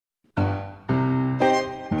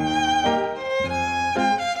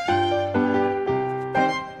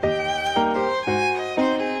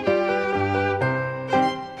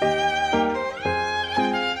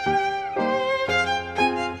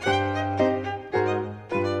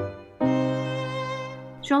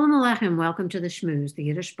Shalom Aleichem, welcome to the Shmooze, the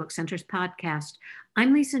Yiddish Book Center's podcast.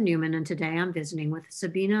 I'm Lisa Newman, and today I'm visiting with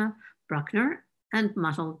Sabina Brukner and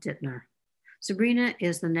Motl Didner. Sabina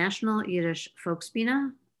is the National Yiddish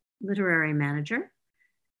Folksbiene literary manager.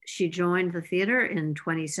 She joined the theater in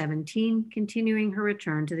 2017, continuing her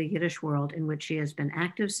return to the Yiddish world in which she has been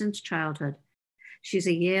active since childhood. She's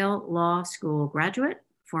a Yale Law School graduate,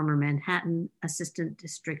 former Manhattan Assistant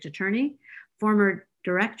District Attorney, former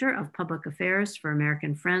Director of Public Affairs for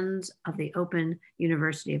American Friends of the Open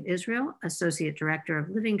University of Israel, Associate Director of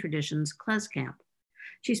Living Traditions, Kles Camp.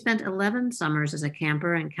 She spent 11 summers as a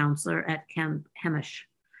camper and counselor at Camp Hemish,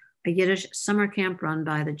 a Yiddish summer camp run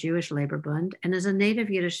by the Jewish Labor Bund, and is a native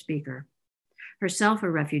Yiddish speaker. Herself a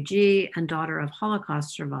refugee and daughter of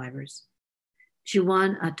Holocaust survivors. She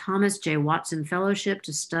won a Thomas J. Watson Fellowship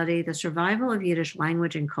to study the survival of Yiddish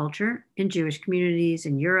language and culture in Jewish communities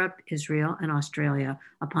in Europe, Israel, and Australia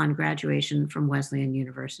upon graduation from Wesleyan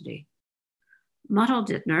University. Motl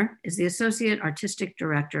Didner is the Associate Artistic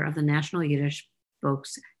Director of the National Yiddish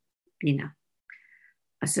Folksbiene,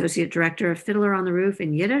 Associate Director of Fiddler on the Roof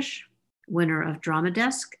in Yiddish, winner of Drama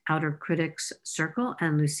Desk, Outer Critics Circle,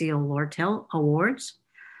 and Lucille Lortel Awards,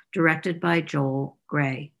 directed by Joel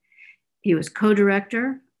Gray. He was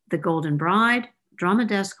co-director, The Golden Bride, Drama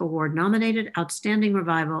Desk Award nominated, Outstanding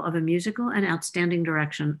Revival of a Musical, and Outstanding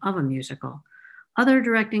Direction of a Musical. Other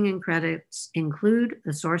directing and credits include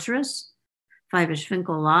The Sorceress, Five-ish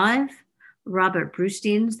Finkel Live, Robert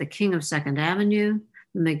Brustein's The King of Second Avenue,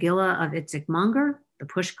 The Megillah of Itsik Vitenberg, The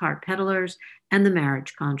Pushcart Peddlers, and The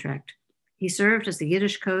Marriage Contract. He served as the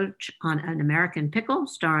Yiddish coach on An American Pickle,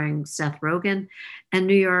 starring Seth Rogen, and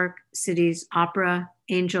New York City's opera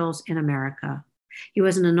Angels in America. He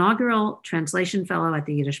was an inaugural translation fellow at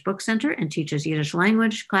the Yiddish Book Center and teaches Yiddish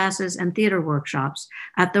language classes and theater workshops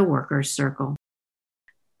at the Workers' Circle.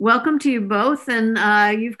 Welcome to you both, and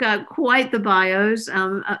you've got quite the bios,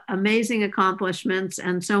 amazing accomplishments,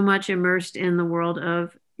 and so much immersed in the world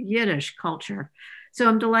of Yiddish culture. So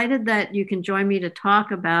I'm delighted that you can join me to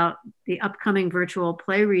talk about the upcoming virtual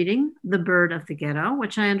play reading, The Bird of the Ghetto,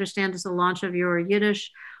 which I understand is the launch of your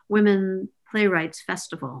Yiddish Women Playwrights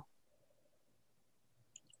Festival.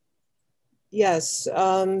 Yes,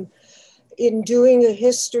 in doing a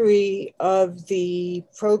history of the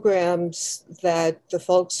programs that the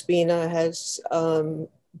Folksbiene has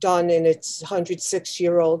done in its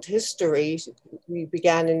 106-year-old history, we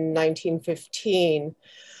began in 1915.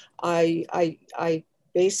 I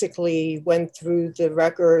basically went through the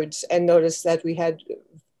records and noticed that we had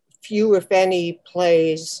few, if any,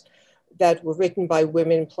 plays that were written by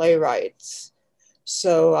women playwrights.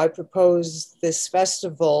 So I proposed this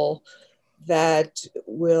festival that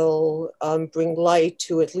will bring light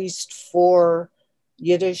to at least 4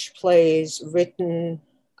 Yiddish plays written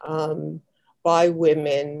by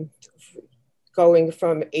women, going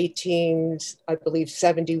from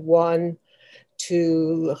 1871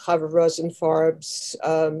 to Chava Rosenfarb's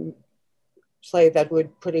play that we're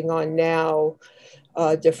putting on now,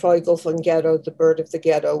 Der Vogel von Ghetto, The Bird of the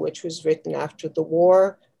Ghetto, which was written after the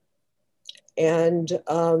war. And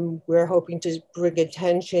we're hoping to bring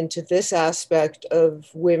attention to this aspect of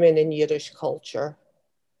women in Yiddish culture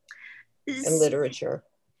and literature.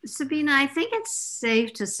 Sabina, I think it's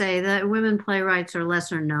safe to say that women playwrights are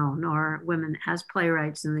lesser known, or women as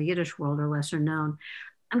playwrights in the Yiddish world are lesser known.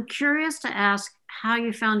 I'm curious to ask how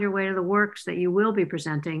you found your way to the works that you will be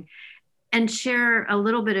presenting, and share a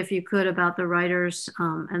little bit, if you could, about the writers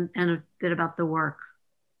and a bit about the work.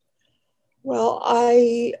 Well,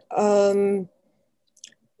 I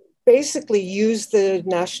basically used the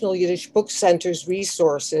National Yiddish Book Center's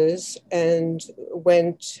resources and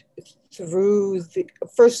went through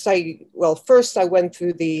first I went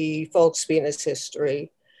through the Folksbiene's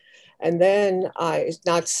history. And then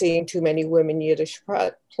not seeing too many women Yiddish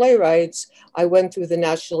playwrights, I went through the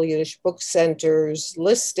National Yiddish Book Center's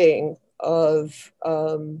listing of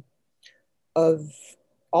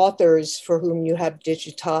authors for whom you have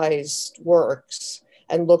digitized works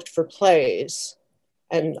and looked for plays.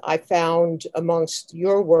 And I found amongst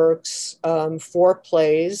your works 4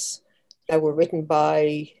 plays that were written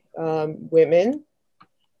by women.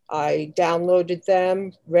 I downloaded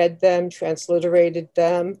them, read them, transliterated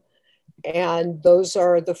them. And those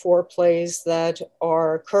are the 4 plays that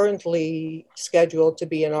are currently scheduled to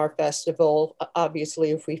be in our festival.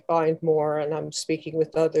 Obviously, if we find more, and I'm speaking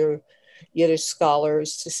with other Yiddish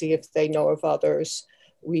scholars to see if they know of others,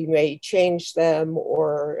 we may change them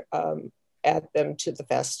or add them to the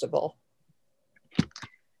festival.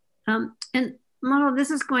 And Motl,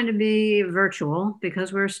 this is going to be virtual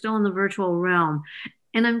because we're still in the virtual realm.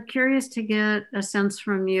 And I'm curious to get a sense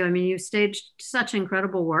from you. I mean, you've staged such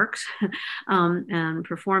incredible works and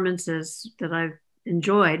performances that I've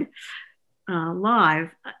enjoyed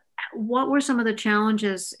live. What were some of the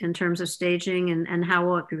challenges in terms of staging, and how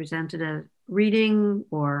will it be presented as reading,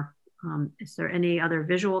 or is there any other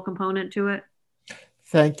visual component to it?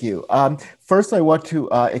 Thank you. First, I want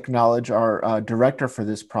to acknowledge our director for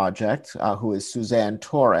this project, who is Suzanne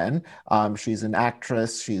Toren. She's an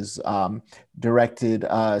actress. She's directed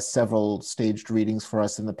several staged readings for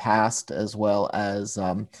us in the past, as well as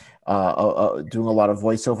doing a lot of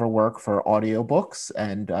voiceover work for audiobooks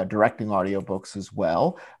and directing audiobooks as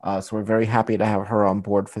well. So we're very happy to have her on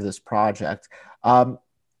board for this project.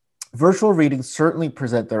 Virtual readings certainly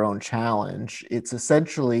present their own challenge. It's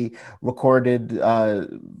essentially recorded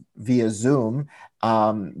via Zoom,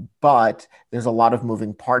 but there's a lot of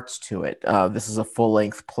moving parts to it. This is a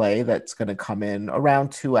full-length play that's going to come in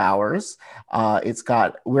around 2 hours.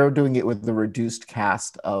 We're doing it with the reduced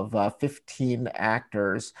cast of 15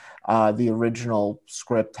 actors. The original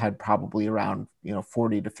script had probably around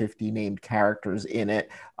 40 to 50 named characters in it,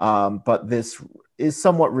 but this is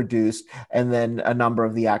somewhat reduced, and then a number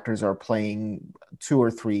of the actors are playing 2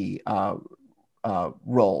 or 3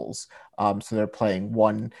 roles. So they're playing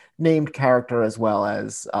one named character as well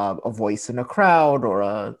as a voice in a crowd, or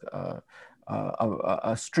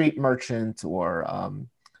a street merchant, or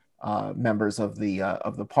members of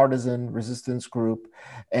the partisan resistance group.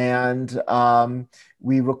 And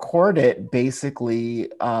we record it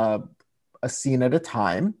basically a scene at a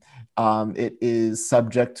time. It is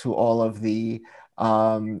subject to all of the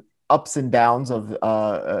ups and downs of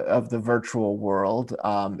the virtual world.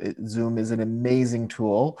 Zoom is an amazing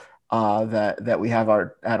tool that we have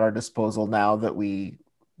at our disposal now that we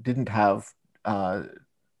didn't have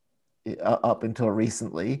up until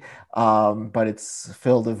recently, but it's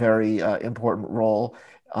filled a very important role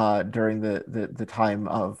during the time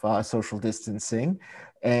of social distancing.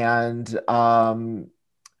 And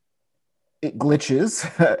it glitches,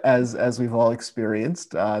 as we've all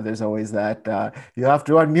experienced. There's always that you have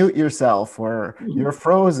to unmute yourself, or you're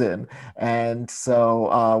frozen. And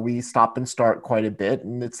so we stop and start quite a bit.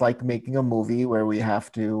 And it's like making a movie where we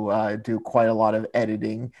have to do quite a lot of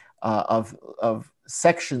editing of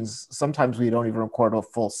sections. Sometimes we don't even record a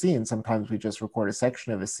full scene. Sometimes we just record a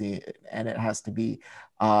section of a scene, and it has to be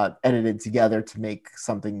edited together to make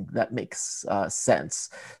something that makes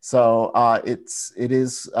sense. So it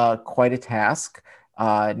is quite a task.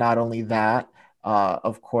 Not only that,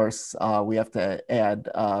 of course, we have to add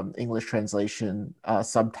English translation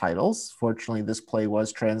subtitles. Fortunately, this play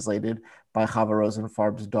was translated by Chava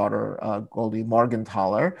Rosenfarb's daughter, Goldie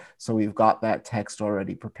Morgenthaler. So we've got that text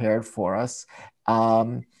already prepared for us.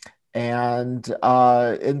 And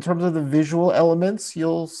in terms of the visual elements,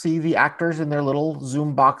 you'll see the actors in their little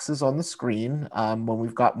Zoom boxes on the screen. When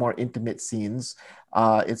we've got more intimate scenes,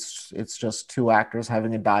 it's just 2 actors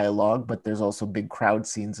having a dialogue, but there's also big crowd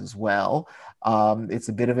scenes as well. It's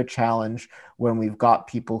a bit of a challenge when we've got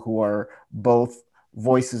people who are both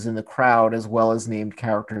voices in the crowd as well as named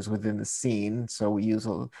characters within the scene. So we use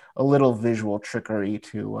a little visual trickery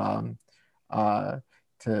to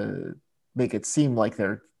make it seem like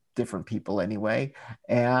they're different people anyway.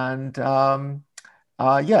 And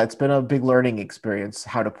yeah, it's been a big learning experience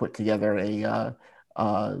how to put together a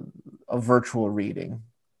virtual reading.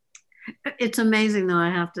 It's amazing, though,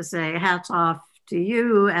 I have to say. Hats off to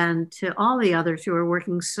you and to all the others who are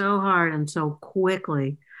working so hard and so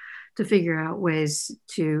quickly to figure out ways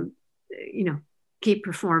to, keep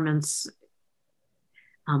performance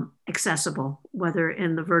accessible, whether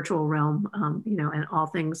in the virtual realm, and all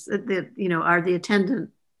things that, are the attendant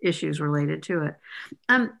issues related to it.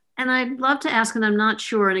 And I'd love to ask, and I'm not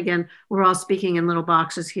sure, and again, we're all speaking in little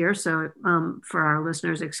boxes here, so for our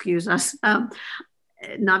listeners, excuse us.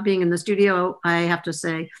 Not being in the studio, I have to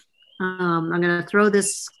say, I'm going to throw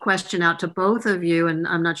this question out to both of you, and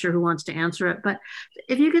I'm not sure who wants to answer it, but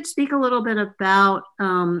if you could speak a little bit about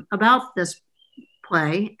this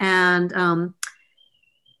play, and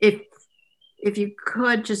if you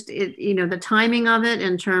could just, the timing of it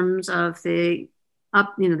in terms of the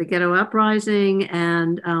ghetto uprising,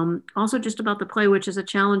 and also just about the play, which is a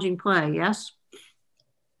challenging play. Yes.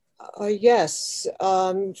 Yes.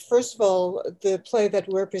 First of all, the play that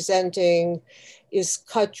we're presenting is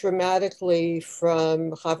cut dramatically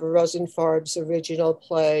from Chava Rosenfarb's original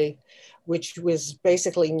play, which was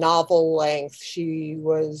basically novel length. She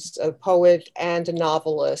was a poet and a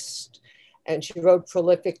novelist, and she wrote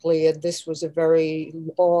prolifically, and this was a very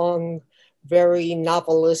long, very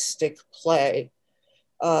novelistic play,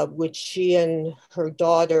 which she and her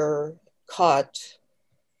daughter cut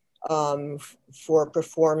for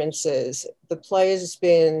performances. The play has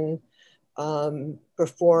been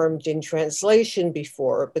performed in translation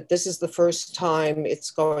before, but this is the first time it's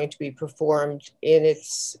going to be performed in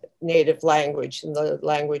its native language, in the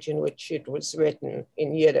language in which it was written,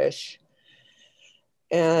 in Yiddish.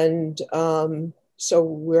 And so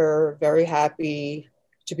we're very happy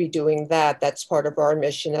to be doing that. That's part of our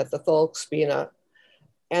mission at the Folksbiene.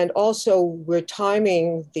 And also we're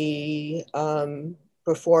timing the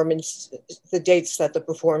performance, the dates that the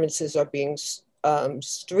performances are being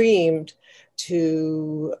streamed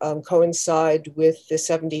to coincide with the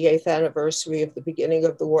 78th anniversary of the beginning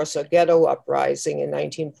of the Warsaw Ghetto uprising in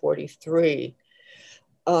 1943.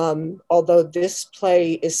 Although this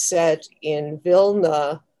play is set in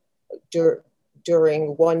Vilna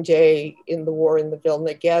during one day in the war in the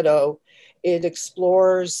Vilna Ghetto, it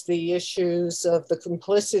explores the issues of the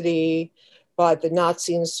complicity by the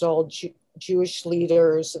Nazi-installed Jewish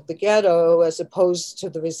leaders of the ghetto as opposed to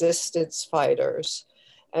the resistance fighters.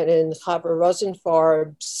 And in Chava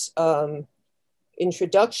Rosenfarb's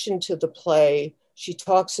introduction to the play, she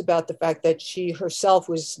talks about the fact that she herself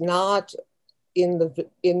was not in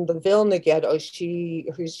the Vilna Ghetto. She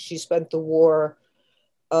spent the war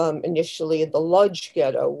initially in the Lodz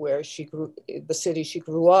Ghetto, where she grew, the city she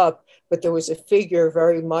grew up, but there was a figure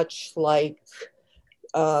very much like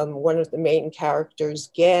one of the main characters,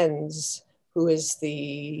 Gens, who is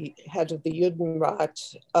the head of the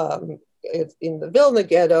Judenrat in the Vilna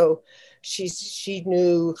Ghetto. She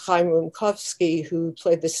knew Chaim Rumkowski, who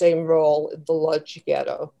played the same role in the Lodz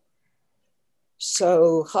Ghetto.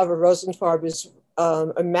 So Chava Rosenfarb is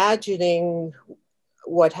imagining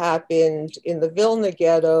what happened in the Vilna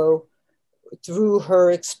Ghetto through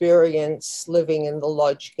her experience living in the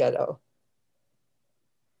Lodz Ghetto.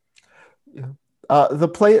 Yeah. The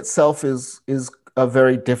play itself is a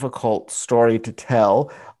very difficult story to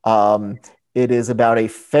tell. It is about a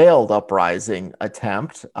failed uprising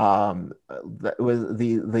attempt. That was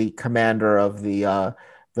the commander of the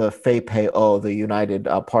FPO, the United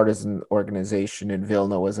Partisan Organization in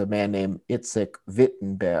Vilna, was a man named Itsik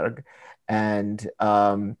Vitenberg, and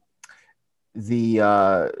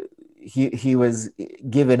he was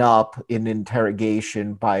given up in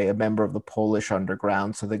interrogation by a member of the Polish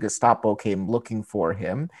underground. So the Gestapo came looking for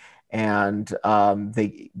him, and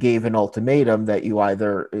they gave an ultimatum that you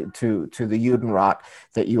either to the Judenrat,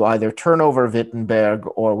 that you either turn over Wittenberg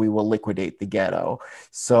or we will liquidate the ghetto.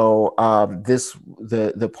 So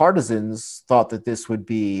the partisans thought that this would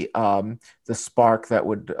be the spark that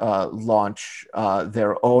would launch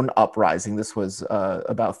their own uprising. This was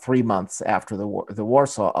about 3 months after the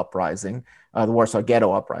Warsaw uprising, the Warsaw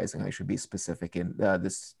Ghetto uprising, I should be specific. In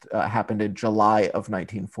this happened in July of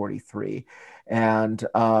 1943. And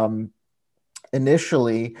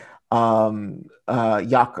initially, Yakov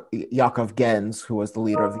Gens, who was the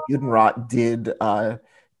leader of the Judenrat, did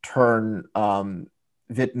turn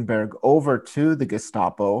Wittenberg over to the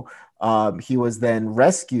Gestapo. He was then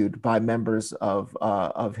rescued by members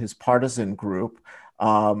of his partisan group,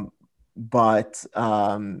 but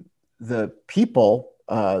the people,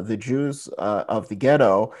 the Jews of the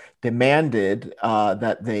ghetto, demanded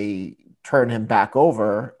that they turn him back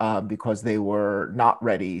over because they were not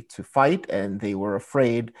ready to fight, and they were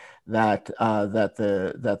afraid that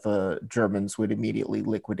the Germans would immediately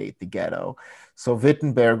liquidate the ghetto. So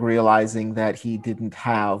Wittenberg, realizing that he didn't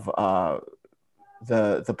have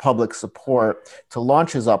the public support to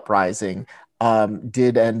launch his uprising,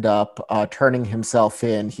 did end up turning himself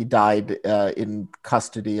in. He died in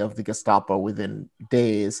custody of the Gestapo within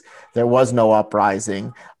days. There was no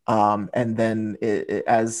uprising. And then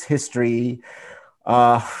as history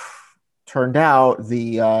turned out,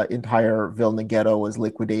 the entire Vilna Ghetto was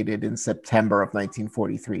liquidated in September of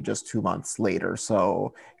 1943, just 2 months later.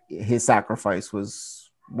 So his sacrifice was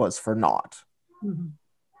for naught. Mm-hmm.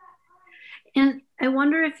 And I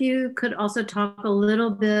wonder if you could also talk a little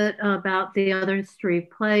bit about the other 3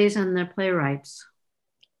 plays and their playwrights.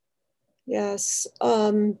 Yes.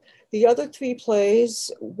 The other 3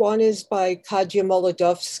 plays, one is by Kadia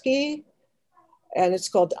Molodowski, and it's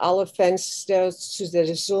called Alle Fenster zu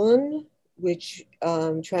der Sonne, which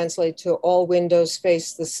translates to All Windows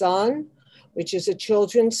Face the Sun, which is a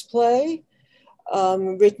children's play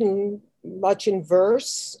written much in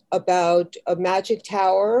verse about a magic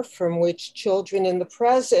tower from which children in the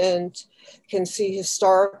present can see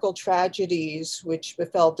historical tragedies which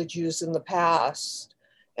befell the Jews in the past.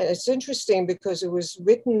 And it's interesting because it was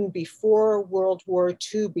written before World War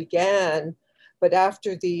II began, but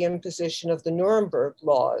after the imposition of the Nuremberg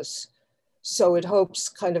laws. So it hopes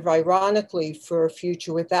kind of ironically for a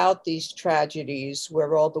future without these tragedies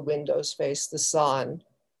where all the windows face the sun.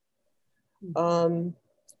 The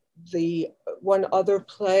one other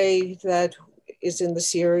play that is in the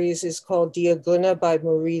series is called Die Gunna by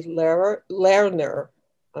Marie Lerner.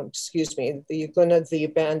 Excuse me, The Gunna, the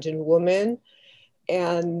Abandoned Woman.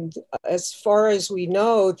 And as far as we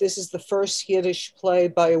know, this is the first Yiddish play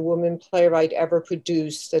by a woman playwright ever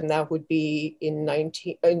produced, and that would be in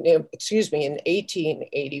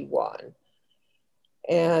 1881.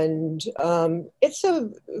 And it's a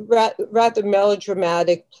rather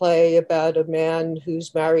melodramatic play about a woman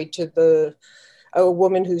who's married to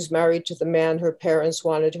the man her parents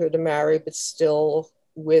wanted her to marry, but still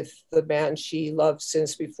with the man she loved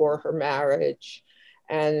since before her marriage.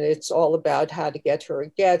 And it's all about how to get her a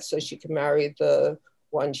get so she can marry the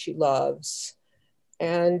one she loves.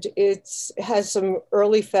 And it has some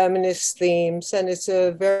early feminist themes, and it's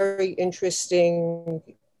a very interesting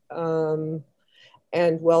and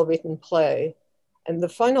well-written play. And the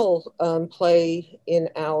final play in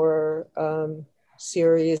our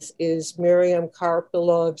series is Miriam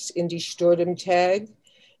Karpilov's In die Sturmtag,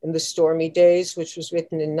 in the Stormy Days, which was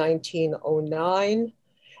written in 1909.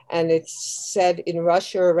 And it's set in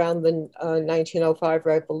Russia around the 1905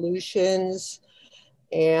 revolutions.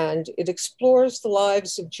 And it explores the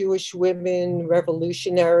lives of Jewish women,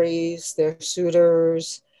 revolutionaries, their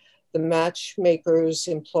suitors, the matchmakers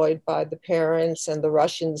employed by the parents, and the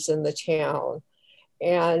Russians in the town.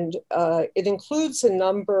 And it includes a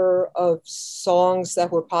number of songs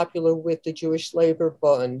that were popular with the Jewish Labor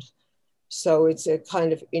Bund. So it's a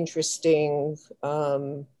kind of interesting,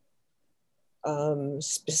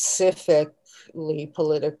 specifically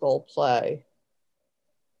political play.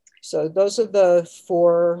 So those are the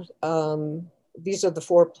four, these are the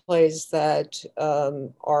four plays that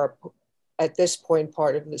are at this point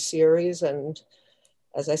part of the series. And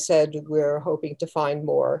as I said, we're hoping to find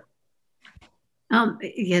more.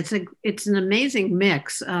 It's an amazing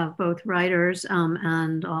mix of both writers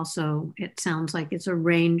and also it sounds like it's a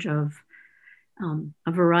range of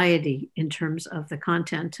a variety in terms of the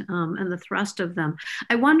content and the thrust of them.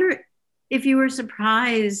 I wonder if you were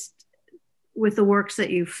surprised with the works that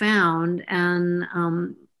you found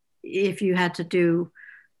and if you had to do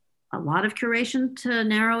a lot of curation to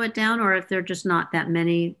narrow it down, or if there are just not that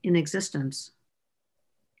many in existence.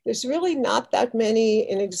 There's really not that many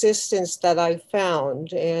in existence that I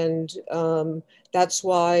found, and that's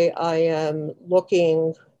why I am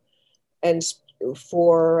looking and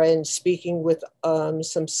speaking with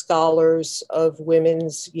some scholars of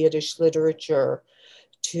women's Yiddish literature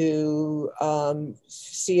to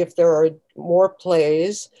see if there are more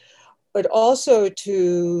plays, but also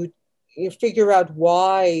to figure out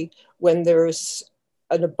why, when there's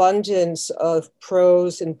an abundance of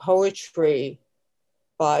prose and poetry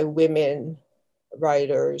by women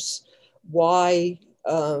writers, why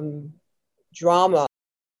drama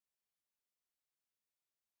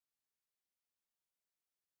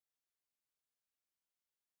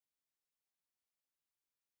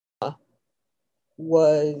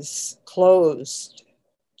was closed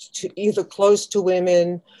to either close to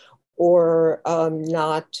women or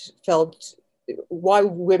not felt, why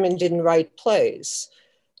women didn't write plays.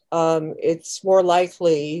 It's more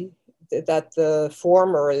likely that the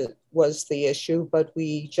former was the issue, but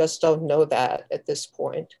we just don't know that at this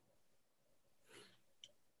point.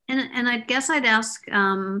 And I guess I'd ask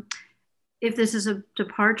if this is a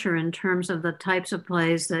departure in terms of the types of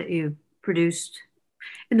plays that you've produced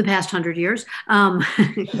in the past 100 years.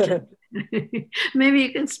 Maybe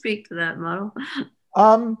you can speak to that, Motl.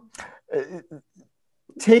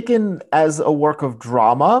 Taken as a work of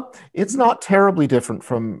drama, it's not terribly different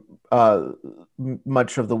from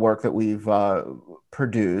much of the work that we've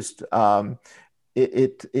produced.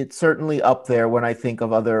 It's certainly up there when I think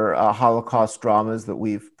of other Holocaust dramas that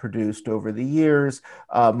we've produced over the years.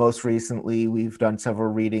 Most recently, we've done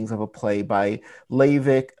several readings of a play by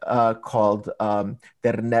Leivik called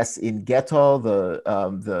Der Ness in Ghetto,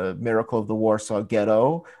 the Miracle of the Warsaw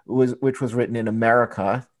Ghetto, which was written in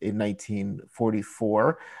America in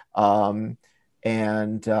 1944.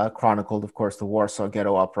 And chronicled, of course, the Warsaw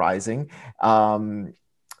Ghetto uprising.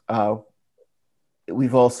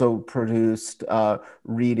 We've also produced a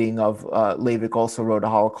reading of, Leivik also wrote a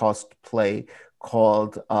Holocaust play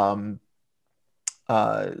called Die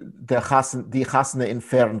Chasna in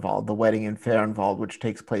Fernwald, The Wedding in Fernwald, which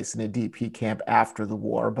takes place in a DP camp after the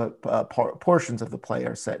war, but portions of the play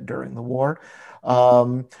are set during the war.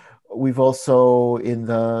 We've also in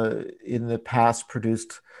the past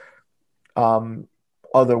produced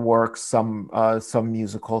other works, some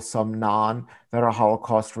musical, some non, that are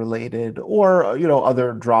Holocaust related, or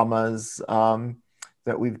other dramas that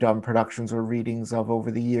that we've done productions or readings of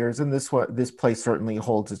over the years, and this play certainly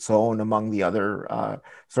holds its own among the other,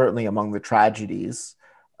 certainly among the tragedies.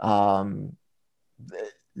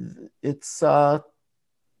 It's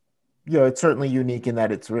it's certainly unique in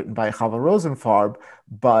that it's written by Chava Rosenfarb,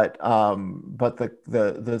 but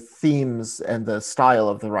the themes and the style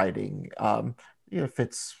of the writing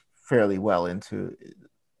fits fairly well into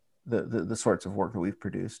the sorts of work that we've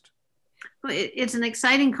produced. It's an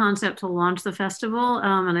exciting concept to launch the festival,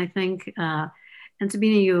 and I think, and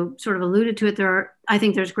Sabina, you sort of alluded to it. I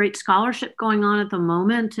think there's great scholarship going on at the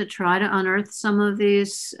moment to try to unearth some of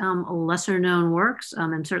these lesser known works,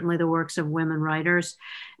 and certainly the works of women writers.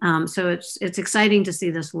 So it's exciting to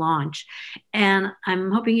see this launch. And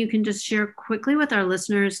I'm hoping you can just share quickly with our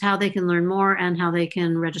listeners how they can learn more and how they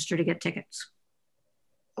can register to get tickets.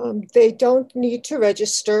 They don't need to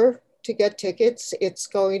register to get tickets. It's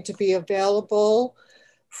going to be available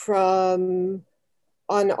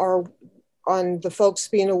on the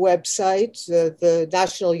Folksbiene website, the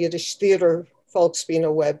National Yiddish Theatre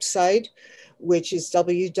Folksbiene website, which is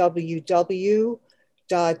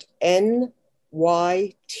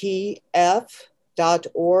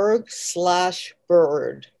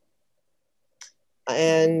www.nytf.org/bird.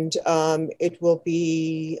 And it will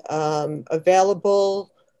be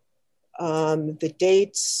available. The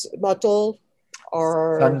dates, Motl,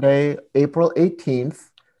 are Sunday, April 18th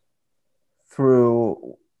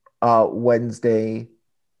through Wednesday.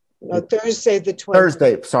 No, Thursday the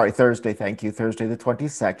 20th. Thursday, thank you. Thursday the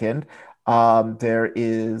 22nd.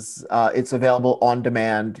 It's available on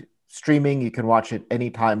demand streaming. You can watch it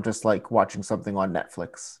anytime, just like watching something on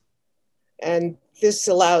Netflix. And this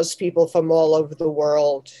allows people from all over the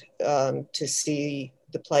world to see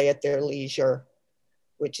the play at their leisure,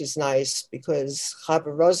 which is nice because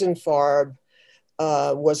Chava Rosenfarb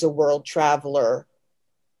was a world traveler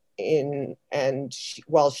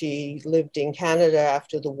while she lived in Canada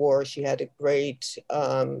after the war, she had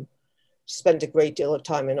spent a great deal of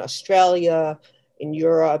time in Australia, in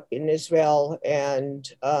Europe, in Israel,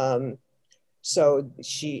 and so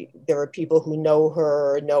there are people who know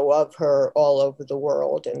of her all over the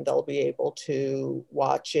world, and they'll be able to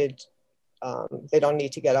watch it. They don't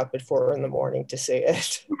need to get up at 4 a.m. to see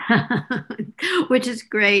it. Which is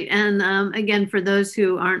great. And again, for those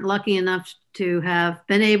who aren't lucky enough to have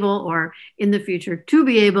been able, or in the future to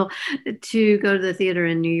be able to go to the theater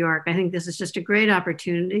in New York, I think this is just a great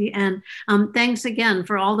opportunity. And thanks again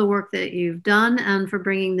for all the work that you've done and for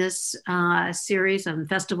bringing this series and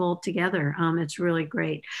festival together. It's really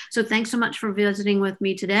great. So thanks so much for visiting with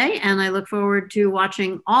me today. And I look forward to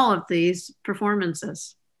watching all of these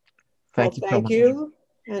performances. Thank you,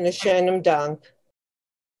 and a Shanam Dank.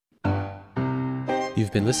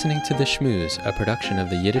 You've been listening to The Shmooze, a production of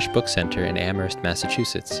the Yiddish Book Center in Amherst,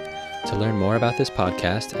 Massachusetts. To learn more about this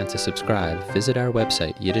podcast and to subscribe, visit our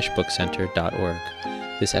website,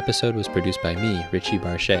 yiddishbookcenter.org. This episode was produced by me, Richie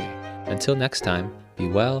Barchet. Until next time, be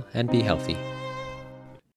well and be healthy.